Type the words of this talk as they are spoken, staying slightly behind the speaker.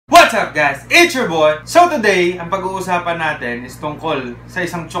What's up guys? It's your boy! So today, ang pag-uusapan natin is tungkol sa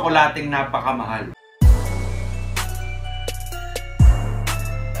isang tsokolating napakamahal.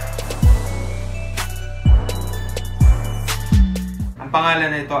 Ang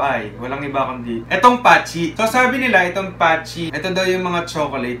pangalan nito ay walang iba kundi itong Patchi. So sabi nila itong Patchi, ito daw yung mga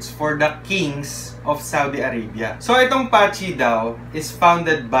chocolates for the kings of Saudi Arabia. So itong Patchi daw is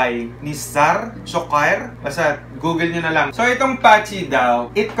founded by Nizar Shokair. Basta Google nyo na lang. So itong Patchi daw,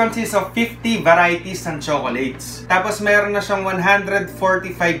 it consists of 50 varieties ng chocolates. Tapos meron na siyang 145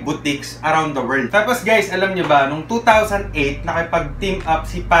 boutiques around the world. Tapos guys, alam nyo ba, nung 2008, nakipag-team up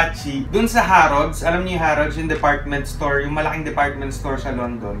si Patchi dun sa Harrods. Alam nyo yung Harrods, yung department store, yung malaking department store sa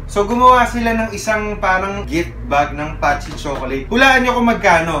London. So gumawa sila ng isang parang gift bag ng Patchi chocolate. Hulaan nyo kung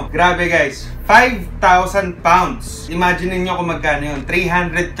magkano. Grabe guys, 5,000 pounds. Imagine niyo kung magkano yun.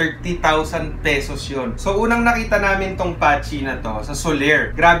 330,000 pesos yun. So, unang nakita namin tong Patchi na to sa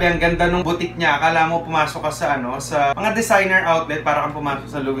Soler. Grabe, ang ganda nung boutique niya. Akala mo pumasok ka sa sa mga designer outlet para kang pumasok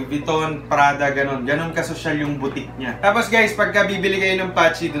sa Louis Vuitton, Prada, ganon. Ganon kasosyal yung boutique niya. Tapos guys, pagka bibili kayo ng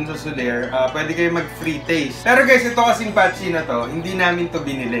Patchi dun sa Soler, pwede kayo mag-free taste. Pero guys, ito kasing Patchi na to, hindi namin to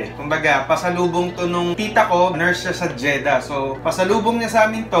binili. Kumbaga, pasalubong to nung tita ko, nurse siya sa Jeddah. So, pasalubong niya sa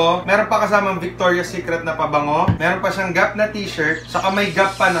amin to. Meron pa kasamang Victoria's Secret na pabango. Meron pa siyang Gap na t-shirt. Saka may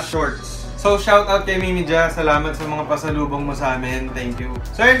Gap pa na shorts. So, shout out kay Mimija. Salamat sa mga pasalubong mo sa amin. Thank you.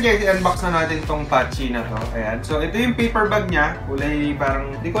 So, yun guys, i-unbox na natin tong Patchi na to. Ayan. So, ito yung paper bag niya. Kulay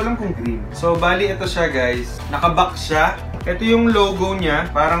parang, di ko alam kung green. So, bali ito siya guys. Nakabox siya. Ito yung logo niya.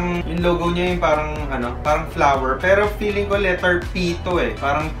 Parang, yung logo niya yung parang, parang flower. Pero feeling ko letter P to eh.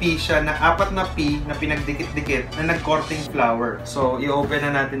 Parang P siya na apat na P na pinagdikit-dikit na nag-courting flower. So, i-open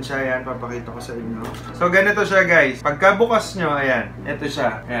na natin siya. Ayan, papakita ko sa inyo. So, ganito siya guys. Pagkabukas nyo, ayan. Ito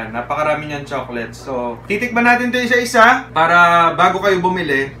siya. Ayan, napakarami niyang chocolates. So, titikman natin ito isa-isa para bago kayo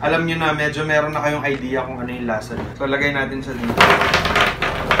bumili, alam nyo na medyo meron na kayong idea kung ano yung lasa niya. So, lagay natin siya dito.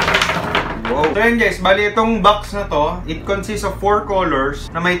 Wow. So yun guys, bali itong box na to, it consists of 4 colors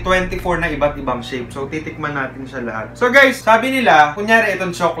na may 24 na iba't ibang shape. So titikman natin siya lahat. So guys, sabi nila, kunyari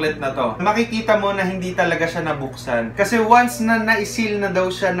itong chocolate na to, makikita mo na hindi talaga siya nabuksan. Kasi once na na-seal na daw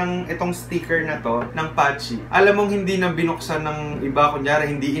siya ng itong sticker na to, ng Patchi, alam mong hindi na binuksan ng iba.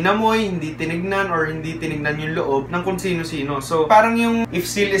 Kunyari, hindi inamoy, hindi tinignan, or hindi tinignan yung loob ng kung sino-sino. So parang yung if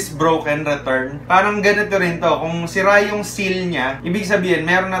seal is broken, return. Parang ganito rin to. Kung sira yung seal niya, ibig sabihin,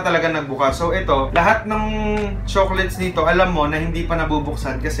 meron na talaga nagbukas. So ito, lahat ng chocolates dito, alam mo na hindi pa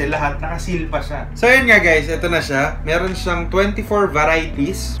nabubuksan kasi lahat nakaseal pa siya. So yun nga guys, ito na siya. Meron siyang 24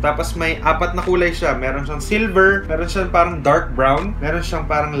 varieties. Tapos may 4 na kulay siya. Meron siyang silver, meron siyang parang dark brown, meron siyang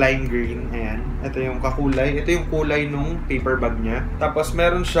parang lime green. Ayan. Ito yung kakulay. Ito yung kulay nung paper bag niya. Tapos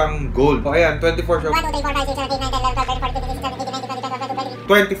meron siyang gold. O ayan, 24 siya.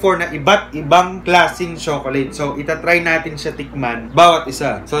 24 na iba't ibang klaseng chocolate. So, itatry natin siya tikman bawat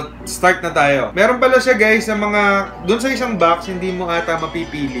isa. So, start na tayo. Meron pala siya guys sa mga, dun sa isang box, hindi mo ata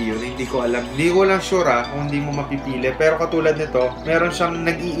mapipili yun. Hindi ko alam. Hindi ko lang sure kung hindi mo mapipili. Pero katulad nito, meron siyang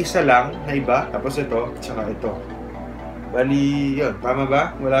nag-iisa lang na iba. Tapos ito, tsaka ito. Bali, yun. Tama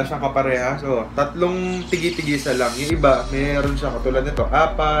ba? Wala siyang kapareha. So, 3 tigi-tigisa lang. Yung iba, meron siya katulad nito.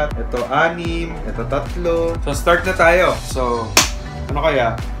 4, ito 6, ito 3. So, start na tayo. So, ano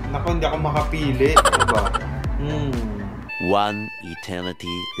kaya? Naku, hindi ako makapili. Ano ba? One eternity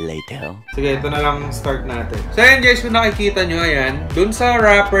later. Sige, ito na lang start natin. So ayan guys, kung nakikita nyo, ayan, dun sa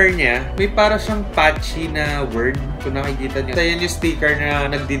wrapper niya, may para siyang Patchi na word. Kung nakikita nyo. So ayan yung sticker na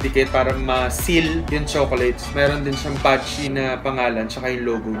nagdidikit para ma-seal yung chocolates. Meron din siyang Patchi na pangalan, tsaka yung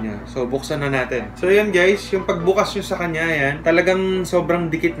logo niya. So buksan na natin. So ayan guys, yung pagbukas nyo sa kanya, ayan, talagang sobrang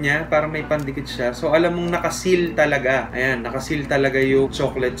dikit niya, parang may pandikit siya. So alam mong nakaseal talaga. Ayan, nakaseal talaga yung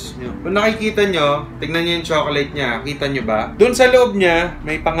chocolates nyo. Kung nakikita nyo, tignan nyo yung chocolate niya. Kita nyo ba? Doon sa loob niya,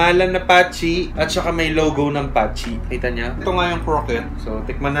 may pangalan na Patchi at saka may logo ng Patchi. Kita niya? Ito nga yung croquette. So,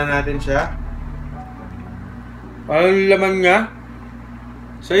 tikman na natin siya. Ano yung laman niya?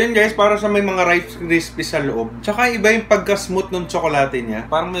 So, yun guys, para sa may mga Rice Krispies sa loob. Tsaka iba yung pagka-smooth ng tsokolate niya.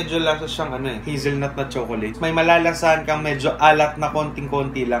 Parang medyo lasa siyang hazelnut na chocolate. May malalasahan kang medyo alat na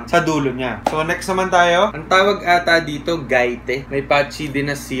konting-konti lang sa dulo niya. So, next naman tayo. Ang tawag ata dito, gaite. May Patchi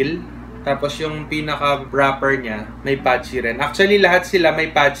din na seal. Tapos yung pinaka-wrapper niya, may Patchi rin. Actually, lahat sila may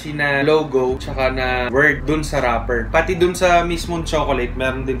Patchi na logo tsaka na word dun sa wrapper. Pati dun sa mismong chocolate,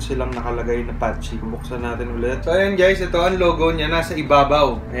 meron din silang nakalagay na Patchi. Buksan natin ulit. So, ayan guys, ito ang logo niya. Nasa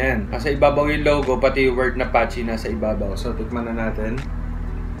ibabaw. Ayan. Nasa ibabaw yung logo, pati yung word na Patchi nasa ibabaw. So, tikman na natin.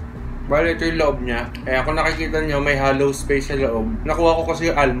 Bali, ito yung loob niya. Kaya kung nakikita nyo, may hollow space sa loob. Nakuha ko kasi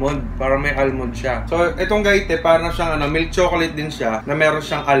yung almond. Parang may almond siya. So, itong gaite, parang siyang milk chocolate din siya na meron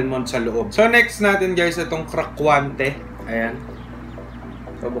siyang almond sa loob. So, next natin guys, itong krakwante. Ayan.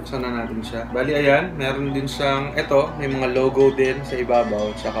 So, buksan na natin siya. Bali, ayan. Meron din siyang, ito, may mga logo din sa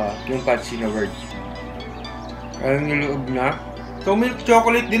ibabaw. Tsaka yung Patchi na word. Ayan yung loob niya. So, milk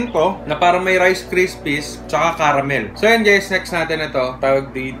chocolate din to, na parang may Rice Krispies, tsaka caramel. So, yan guys, next natin ito, tawag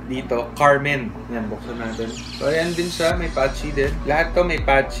dito, Carmen. Yan, buksan natin. So, ayan din siya, may Patchi din. Lahat to may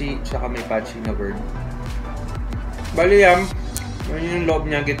Patchi, tsaka may Patchi na word. Bali yan yung loob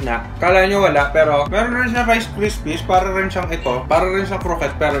niya, gitna. Kala nyo wala, pero meron rin siya Rice Krispies, para rin siyang ito, para rin siyang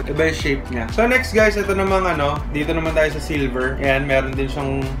croquette, pero iba yung shape niya. So next guys, ito namang dito naman tayo sa silver. Ayan, meron din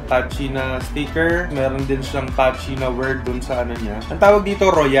siyang Patchi na sticker, meron din siyang Patchi na word dun sa niya. Ang tawag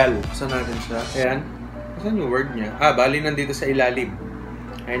dito, Royal. Saan natin siya? Ayan. Saan yung word niya? Bali nandito sa ilalim.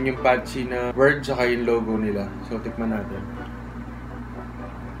 Ayan yung Patchi na word, saka yung logo nila. So, tikman natin.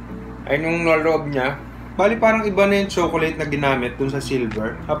 Ayan yung loob niya. Bali parang iba na yung chocolate na ginamit dun sa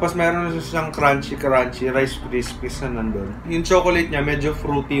silver. Tapos meron na siyang crunchy Rice Krispies na nandun. Yung chocolate niya medyo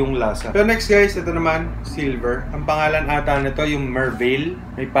fruity yung lasa. So next guys, ito naman silver. Ang pangalan ata nito yung Merveille.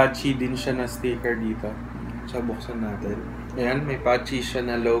 May Patchi din siya na sticker dito. So buksan natin. Ayan, may Patchi siya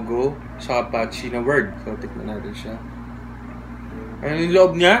na logo. Saka Patchi na word. So tikman natin siya. Ayan yung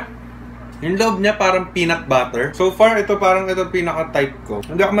loob niya. Yung loob niya parang peanut butter. So far, ito parang ito pinaka-type ko.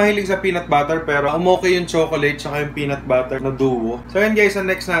 Hindi ako mahilig sa peanut butter, pero okay yung chocolate tsaka yung peanut butter na duo. So yan guys, ang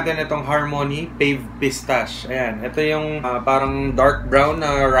next natin itong Harmony Pave Pistache. Ayan, ito yung parang dark brown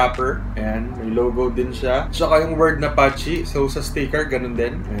na wrapper. Ayan, may logo din siya. Tsaka yung word na Patchi. So sa sticker, ganun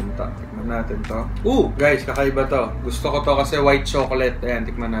din. Ayan, tikman natin to. Guys, kakaiba to. Gusto ko to kasi white chocolate. Ayan,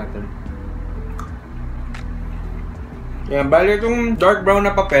 tikman natin. Yan, bali itong dark brown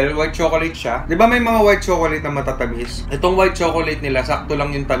na papel, white chocolate siya. Di ba may mga white chocolate na matatamis? Itong white chocolate nila, sakto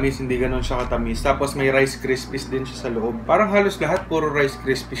lang yung tamis, hindi ganun siya katamis. Tapos may Rice Krispies din siya sa loob. Parang halos lahat, puro Rice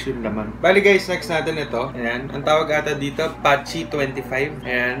Krispies yung laman. Bali guys, next natin ito. Ayan, ang tawag ata dito, Patchi 25.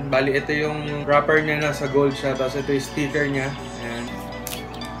 Ayan, bali ito yung wrapper niya, nasa gold siya. Tapos ito yung sticker niya. Ayan.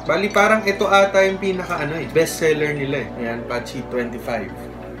 Bali parang ito ata yung pinaka best seller nila eh. Ayan, Patchi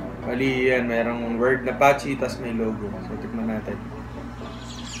 25. Bali yan, mayroong word na Patchi, tas may logo. So, tikman natin.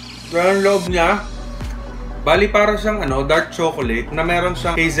 So, ang loob niya, bali para siyang dark chocolate na meron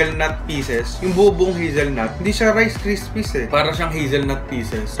siyang hazelnut pieces. Yung buong hazelnut, hindi siya Rice Krispies eh. Para siyang hazelnut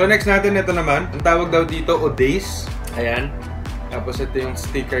pieces. So, next natin, ito naman. Ang tawag daw dito, Odays. Ayan. Tapos, ito yung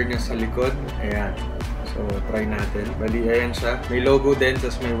sticker niya sa likod. Ayan. So, try natin. Bali, ayan siya. May logo din,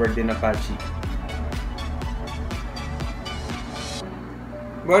 tas may word din na Patchi.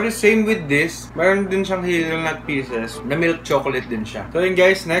 But same with this, mayroon din siyang hazelnut pieces na milk chocolate din siya. So yun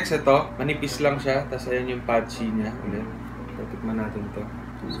guys, next ito, manipis lang siya, tapos ayan yung Patchi niya ulit. So tikman natin to.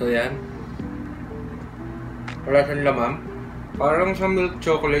 So yan. Wala siyang laman. Parang siyang milk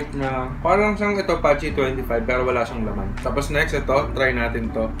chocolate na, parang siyang ito Patchi 25 pero wala siyang laman. Tapos next ito, try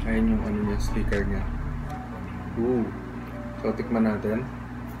natin to. Ayan yung niya, sticker niya. So tikman natin.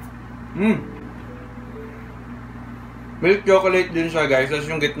 Milk chocolate din siya guys, tapos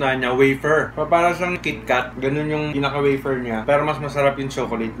yung gitna niya, wafer. So, parang siyang KitKat, ganun yung pinaka-wafer niya. Pero mas masarap yung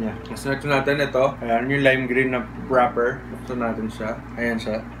chocolate niya. Tapos next natin ito, ayan yung lime green na wrapper. Buksan natin siya. Ayan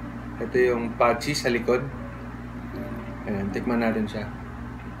siya. Ito yung Patchi sa likod. Ayan, tikman natin siya.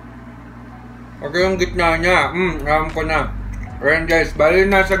 Okay yung gitna niya, alam ko na. Ayan guys, bali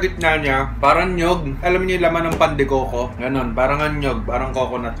nasa gitna niya, parang nyog. Alam niyo yung laman ng pan de coco? Ganon, parang nyog, parang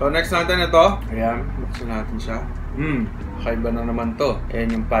coconut. So next natin ito, ayan, buksan natin siya. Kakaiba na naman to.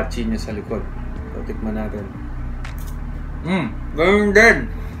 Ayan yung Patchi niya sa likod. So tikman natin. Ganun din.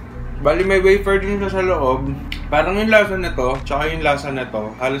 Bali may wafer din siya sa loob. Parang yung lasa nito, tsaka yung lasa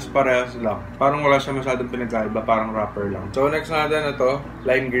nito, halos parehas lang. Parang wala siya masyadong pinagkaiba, parang wrapper lang. So next natin ito,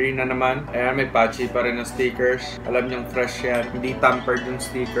 lime green na naman. Ayan, may Patchi pa rin na stickers. Alam niyong fresh yan. Hindi tampered yung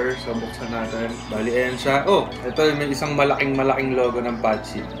stickers. So buksan natin. Bali, ayan siya. Ito may isang malaking logo ng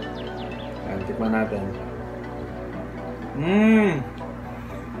Patchi. Ayan, tikman natin.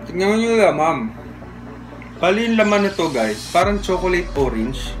 Tignan nyo lang, ma'am. Bali yung laman nito guys, parang chocolate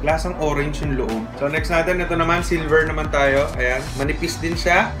orange. Lasang orange yung loob. So next natin, ito naman, silver naman tayo. Ayan, manipis din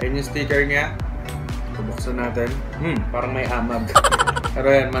siya. Ayan yung sticker niya. Buksan natin. Parang may amag. Pero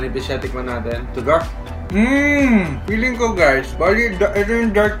ayan, manipis siya. Tikman natin. Sugar. Feeling ko guys, bali ito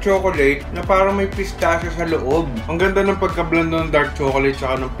yung dark chocolate na parang may pistachio sa loob. Ang ganda ng pagka-blend ng dark chocolate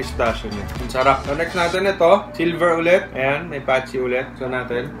tsaka ng pistachio niya. Ang sarap. So next natin ito, silver ulit. Ayan, may Patchi ulit. So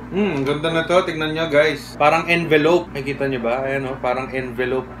natin. Ang ganda na to. Tignan nyo guys. Parang envelope. Nakikita nyo ba? Ayan parang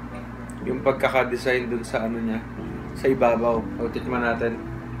envelope. yung pagkaka-design dun sa ano niya, sa ibabaw. So, tikman natin.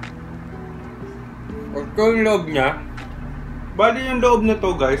 Ito yung loob niya. Bali yung loob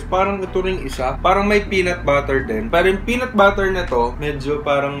nito guys, parang ito ring isa. Parang may peanut butter din. Pero yung peanut butter na to, medyo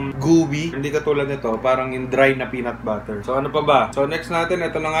parang gooey. Hindi katulad nito, parang yung dry na peanut butter. So ano pa ba? So next natin,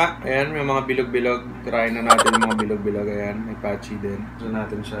 ito na nga. Ayan, may mga bilog-bilog. Try na natin yung mga bilog-bilog. Ayan, may patchy din. So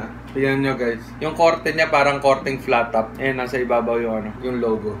natin siya. Tignan nyo guys. Yung korte niya parang korteng flat top. Ayan, nasa ibabaw yung ano, yung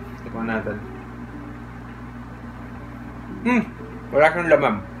logo. Tignan natin. Wala kang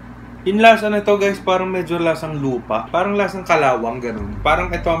laman. Yung lasa na to guys, parang medyo lasang lupa. Parang lasang kalawang, ganun.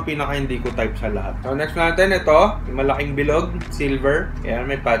 Parang ito ang pinaka hindi ko type sa lahat. So next natin, ito. Yung malaking bilog, silver. Ayan,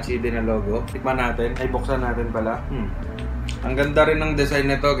 may patchy din na logo. Tikman natin. Ay, buksan natin pala. Ang ganda rin ng design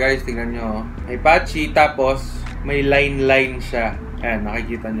nito guys. Tingnan nyo. May patchy, tapos may line-line siya. Ayan,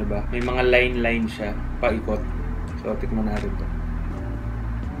 nakikita nyo ba? May mga line-line siya. Paikot. So, tikman natin to.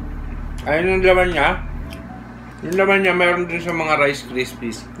 Ayun yung laman niya. Yung laman niya, mayroon din sa mga Rice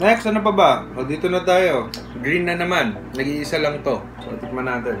Krispies. Next, ano pa ba? O, dito na tayo. Green na naman. Nag-iisa lang to. So, tikman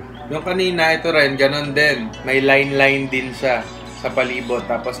natin. Yung kanina, ito rin, ganon din. May line-line din siya sa palibot.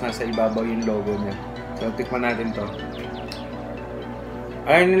 Tapos nasa ibabaw yung logo niya. So, tikman natin to.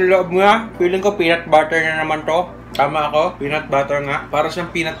 Ayun yung loob nga. Feeling ko peanut butter na naman to. Tama ako. Peanut butter nga. Para siyang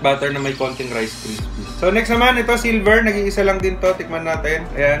peanut butter na may konting Rice Krispies. So, next naman, ito silver. Nag-iisa lang din to. Tikman natin.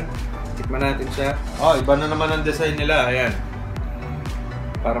 Ayan. Tikman natin siya. Oh, iba na naman ang design nila. Ayan.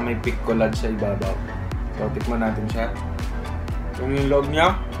 Para may picolad sa ibabaw. So, tikman natin siya. Yung loob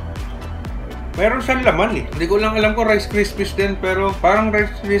niya. Meron siyang laman eh. Hindi ko lang alam kung Rice Krispies din, pero parang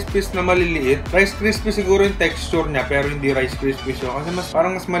Rice Krispies na maliliit. Rice Krispies siguro yung texture niya, pero hindi Rice Krispies yun. Kasi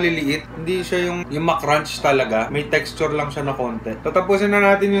parang mas maliliit. Hindi siya yung ma-crunch talaga. May texture lang siya na konti. Tatapusin na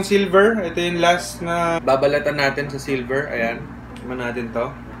natin yung silver. Ito yung last na babalatan natin sa silver. Ayan. Tikman natin to.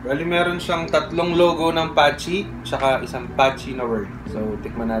 Bali, meron siyang tatlong logo ng Patchi, tsaka isang Patchi na word. So,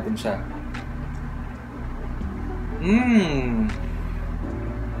 tikman natin siya.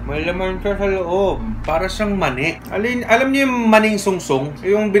 May laman siya sa loob. Para siyang mani. Alam niyo yung maning sungsong?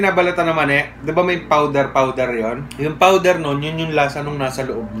 Yung binabalatan na mani? Diba may powder yon? Yung powder nun, yun yung lasa nung nasa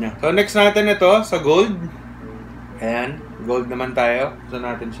loob niya. So, next natin ito sa gold. Ayan. Gold naman tayo. So,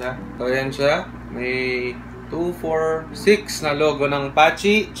 natin siya. So, ayan siya. May 2, 4, 6 na logo ng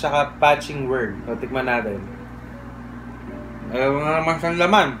Patchi, tsaka patching word. So, tikman natin. Ayaw nga naman siyang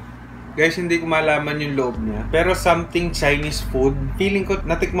laman. Guys, hindi ko malaman yung loob niya. Pero something Chinese food. Feeling ko,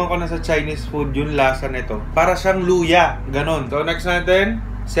 natikman ko na sa Chinese food yung lasa nito. Para siyang luya. Ganon. So, next natin,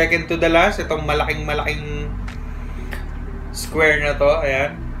 second to the last. Itong malaking square na to.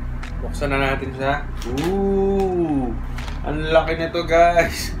 Ayan. Buksan na natin siya. Ooh! Ang laki nito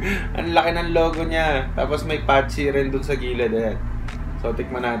guys. Ang laki ng logo niya. Tapos may patchy rin dun sa gilid. Ayan. So,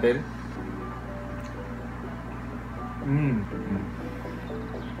 tikman natin.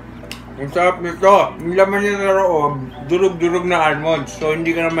 Ang sarap nito. Yung laman niya sa loob, durug-durug na almonds. So,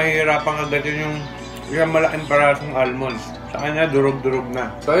 hindi ka na mahihirapang agatin yung isang malaking parasong almonds. Sa kanya, durug-durug na.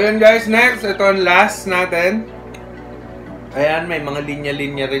 So, ayan guys. Next, ito ang last natin. Ayan, may mga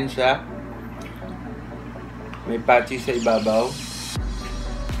linya-linya rin siya. May patchy sa ibabaw.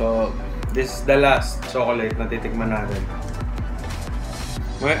 So, this is the last chocolate na titikman natin.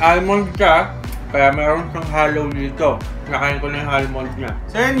 May almond siya, kaya meron siyang hollow dito. Nakain ko na yung almond niya.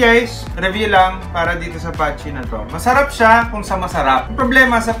 So yun guys, review lang para dito sa patchy na to. Masarap siya kung sa masarap. Ang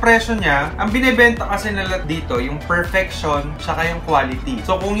problema sa presyo niya, ang binibenta kasi nila dito, yung perfection, saka yung quality.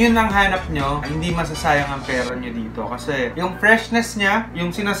 So kung yun ang hanap nyo, hindi masasayang ang pera nyo dito. Kasi yung freshness niya,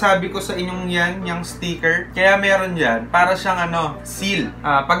 yung sinasabi ko sa inyong yan, yung sticker, kaya meron yan, para siyang seal.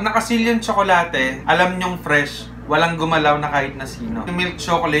 Pag nakasil yung tsokolate, alam nyong fresh. Walang gumalaw na kahit na sino. Yung milk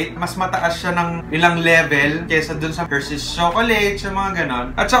chocolate, mas mataas siya ng ilang level kesa dun sa Hershey's chocolate, yung mga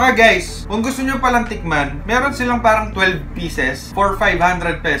ganon. At saka guys, kung gusto nyo palang tikman, meron silang parang 12 pieces for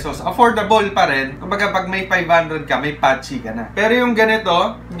 500 pesos. Affordable pa rin. Kumbaga pag may 500 ka, may patchy ka na. Pero yung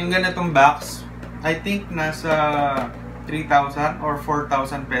ganito, yung ganitong box, I think nasa 3,000 or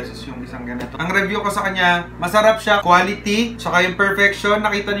 4,000 pesos yung isang ganito. Ang review ko sa kanya, masarap siya, quality, saka yung perfection.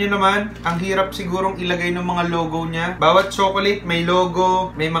 Nakita niyo naman, ang hirap sigurong ilagay ng mga logo niya. Bawat chocolate may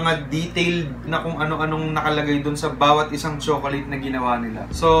logo, may mga detailed na kung ano-anong nakalagay dun sa bawat isang chocolate na ginawa nila.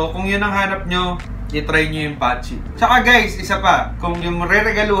 So, kung yun ang hanap nyo, i-try nyo yung patchy. Tsaka guys, isa pa, kung yung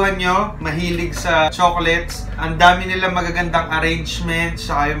re-regaluhan nyo, mahilig sa chocolates, ang dami nilang magagandang arrangements,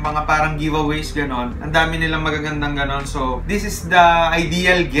 tsaka yung mga parang giveaways, ganon. Ang dami nilang magagandang ganon. So, this is the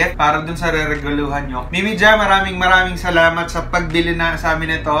ideal gift para dun sa re-regaluhan nyo. Mimija, maraming salamat sa pagbili na sa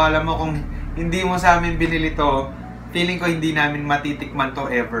amin ito. Alam mo, kung hindi mo sa amin binili to, feeling ko hindi namin matitikman to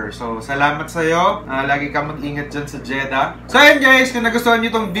ever. So, salamat sa'yo. Lagi ka mag-ingat dyan sa Jeddah. So, ayun guys, kung nagustuhan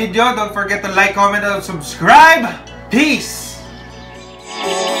nyo tong video, don't forget to like, comment, and subscribe. Peace!